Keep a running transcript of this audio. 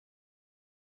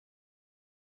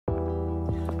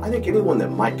I think anyone that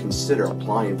might consider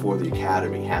applying for the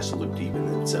Academy has to look deep in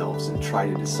themselves and try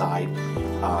to decide,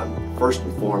 first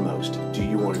and foremost, do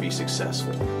you want to be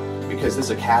successful? Because this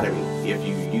Academy, if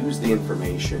you use the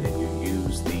information and you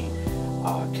use the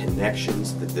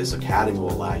connections that this Academy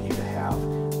will allow you to have,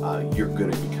 you're going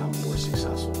to become more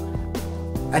successful.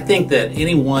 I think that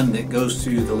anyone that goes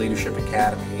through the Leadership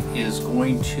Academy is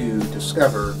going to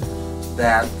discover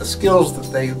that the skills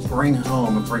that they bring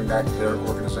home and bring back to their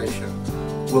organization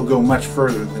will go much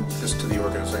further than just to the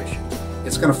organization.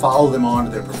 It's going to follow them on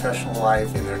to their professional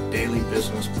life and their daily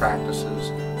business practices,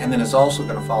 and then it's also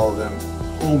going to follow them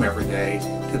home every day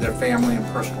to their family and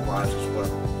personal lives as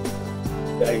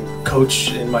well. I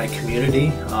coach in my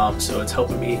community, so it's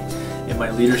helping me in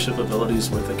my leadership abilities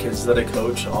with the kids that I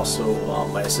coach, also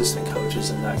my assistant coaches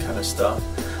and that kind of stuff.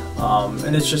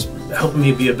 And it's just helping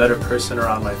me be a better person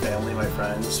around my family, my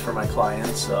friends, for my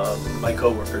clients, my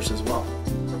coworkers as well.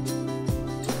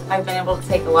 I've been able to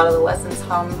take a lot of the lessons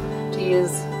home to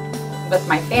use with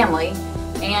my family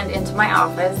and into my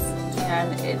office,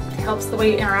 and it helps the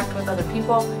way you interact with other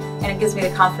people, and it gives me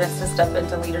the confidence to step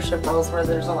into leadership roles where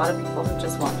there's a lot of people who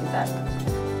just won't do that.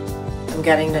 I'm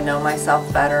getting to know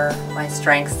myself better, my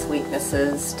strengths,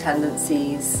 weaknesses,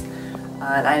 tendencies,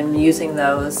 and I'm using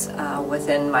those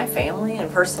within my family and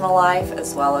personal life,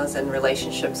 as well as in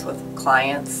relationships with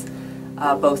clients,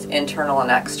 both internal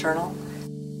and external.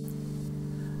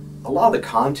 A lot of the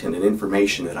content and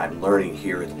information that I'm learning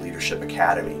here at the Leadership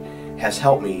Academy has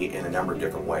helped me in a number of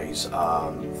different ways.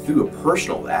 Through a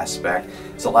personal aspect,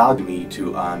 it's allowed me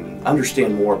to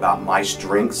understand more about my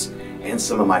strengths and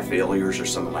some of my failures or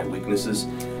some of my weaknesses,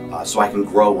 so I can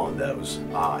grow on those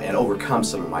and overcome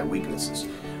some of my weaknesses.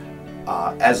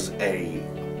 As a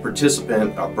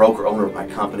participant, a broker, owner of my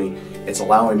company, it's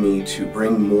allowing me to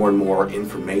bring more and more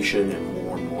information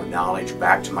and more knowledge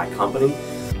back to my company.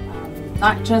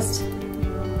 Not just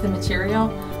the material,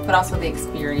 but also the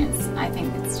experience. I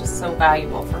think it's just so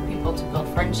valuable for people to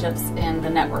build friendships, and the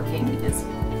networking is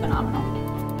phenomenal.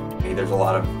 There's a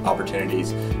lot of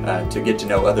opportunities to get to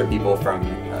know other people from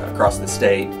across the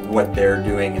state, what they're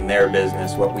doing in their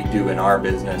business, what we do in our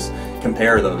business,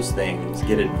 compare those things,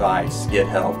 get advice, get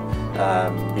help,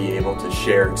 be able to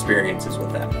share experiences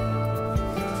with them.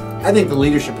 I think the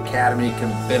Leadership Academy can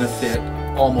benefit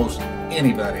almost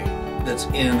anybody that's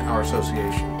in our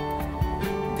association.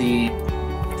 The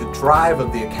drive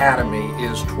of the Academy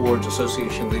is towards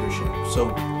association leadership.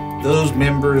 So those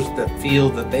members that feel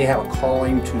that they have a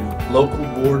calling to local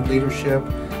board leadership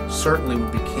certainly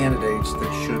would be candidates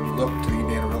that should look to the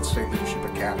Indiana Real Estate Leadership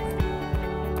Academy.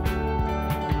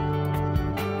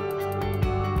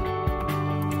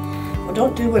 Well,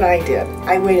 don't do what I did.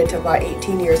 I waited till about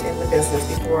 18 years in the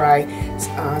business before I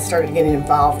started getting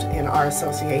involved in our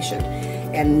association.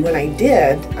 And when I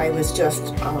did, I was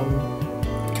just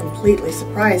completely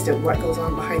surprised at what goes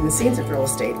on behind the scenes of real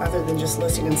estate, other than just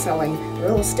listing and selling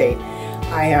real estate.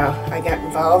 I got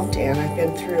involved, and I've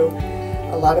been through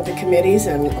a lot of the committees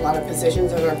and a lot of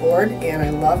positions on our board, and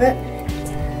I love it.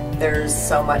 There's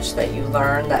so much that you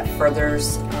learn that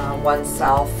furthers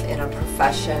oneself in a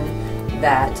profession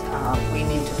that we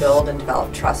need to build and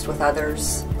develop trust with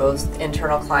others, both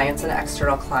internal clients and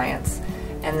external clients.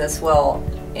 And this will,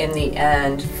 in the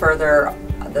end, further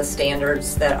the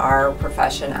standards that our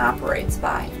profession operates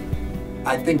by.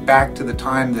 I think back to the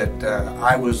time that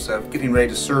I was getting ready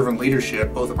to serve in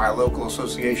leadership, both at my local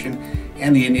association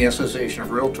and the Indiana Association of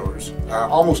Realtors,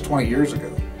 almost 20 years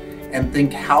ago, and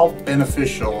think how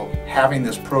beneficial having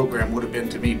this program would have been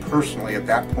to me personally at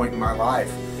that point in my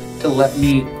life, to let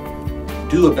me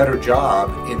do a better job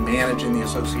in managing the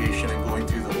association and going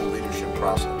through the whole leadership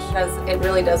process. Because it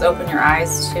really does open your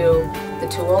eyes to the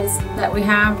tools that we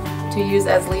have to use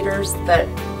as leaders that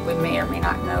we may or may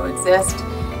not know exist,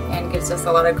 and gives us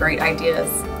a lot of great ideas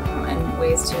and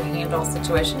ways to handle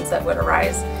situations that would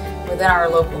arise within our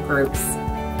local groups.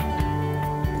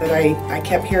 But I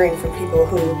kept hearing from people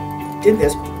who did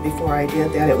this before I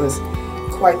did that it was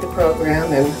quite the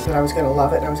program, and that I was going to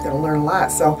love it and I was going to learn a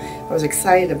lot. So I was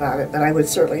excited about it, but I would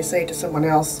certainly say to someone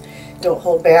else, don't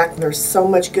hold back. There's so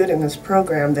much good in this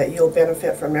program that you'll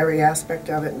benefit from every aspect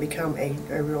of it and become a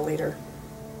real leader.